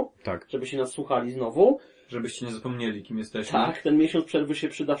sierpniu. Tak. Żebyście nas słuchali znowu. Żebyście nie zapomnieli, kim jesteśmy. Tak, ten miesiąc przerwy się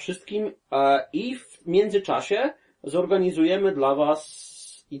przyda wszystkim. I w międzyczasie zorganizujemy dla was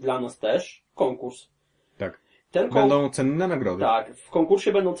i dla nas też konkurs. Tak. Będą cenne nagrody. Tak, w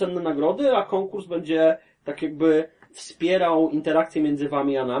konkursie będą cenne nagrody, a konkurs będzie tak jakby wspierał interakcję między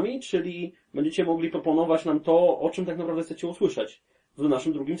wami a nami, czyli będziecie mogli proponować nam to, o czym tak naprawdę chcecie usłyszeć w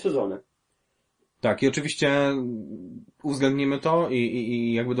naszym drugim sezonie. Tak, i oczywiście uwzględnimy to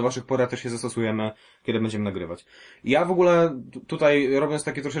i jakby do waszych porad też się zastosujemy, kiedy będziemy nagrywać. Ja w ogóle tutaj, robiąc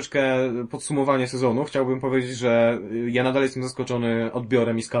takie troszeczkę podsumowanie sezonu, chciałbym powiedzieć, że ja nadal jestem zaskoczony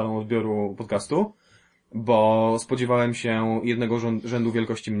odbiorem i skalą odbioru podcastu. bo spodziewałem się jednego rzędu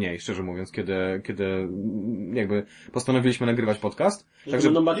wielkości mniej, szczerze mówiąc, kiedy jakby postanowiliśmy nagrywać podcast. Także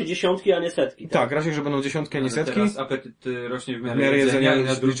będą bardziej dziesiątki, a nie setki. Tak, raczej, że będą dziesiątki, a nie setki. Teraz apetyt rośnie w W miarę jedzenia i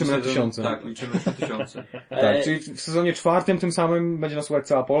na drugi liczymy na sezon- tysiące. Tak, liczymy na tysiące. Tak, czyli w sezonie 4 tym samym będzie nas słuchać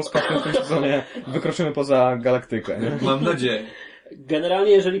cała Polska, w tym sezonie wykroczymy poza galaktykę, nie? Mam nadzieję.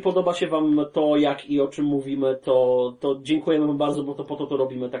 Generalnie, jeżeli podoba się Wam to, jak i o czym mówimy, to dziękujemy Wam bardzo, bo to po to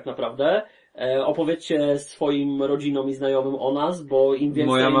robimy tak naprawdę. Opowiedzcie swoim rodzinom i znajomym o nas, bo im więcej...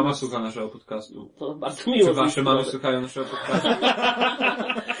 Moja mama słucha naszego podcastu. To bardzo miło. Czy wasze z ich mamy strony. słuchają naszego podcastu?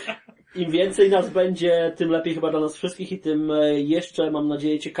 Im więcej nas będzie, tym lepiej chyba dla nas wszystkich i tym jeszcze, mam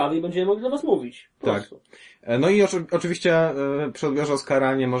nadzieję, ciekawiej będziemy mogli do Was mówić. Po Tak. prostu. No i oczywiście przy odbiorze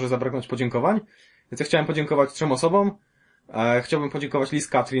Oscara nie może zabraknąć podziękowań, więc ja chciałem podziękować 3 osobom. Chciałbym podziękować Liz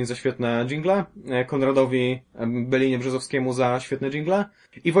Katrin za świetne dżingle, Konradowi Belinie Brzozowskiemu za świetne dżingle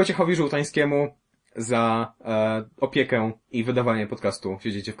i Wojciechowi Żółtańskiemu za opiekę i wydawanie podcastu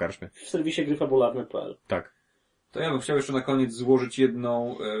Siedzicie w Karczmie. W serwisie gryfabularny.pl. Tak. To ja bym chciał jeszcze na koniec złożyć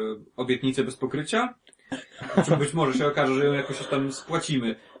jedną obietnicę bez pokrycia. Czy być może się okaże, że ją jakoś tam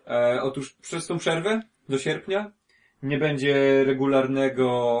spłacimy. Otóż przez tą przerwę do sierpnia nie będzie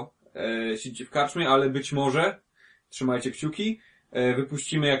regularnego Siedzicie w Karczmie, ale być może, trzymajcie kciuki,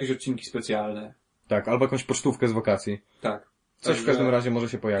 wypuścimy jakieś odcinki specjalne. Tak, albo jakąś pocztówkę z wakacji. Tak. Coś w każdym razie może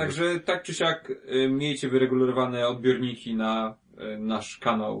się pojawić. Także tak czy siak miejcie wyregulowane odbiorniki na nasz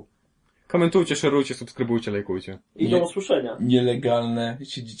kanał. Komentujcie, szerujcie, subskrybujcie, lajkujcie. I do usłyszenia. Nielegalne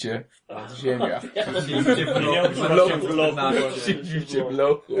siedzicie w ziemiach. Siedzicie w Siedzicie w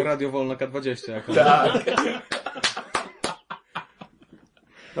lochu. Radio Wolna K20 jako. Tak.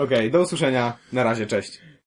 Okej, do usłyszenia. Na razie, cześć.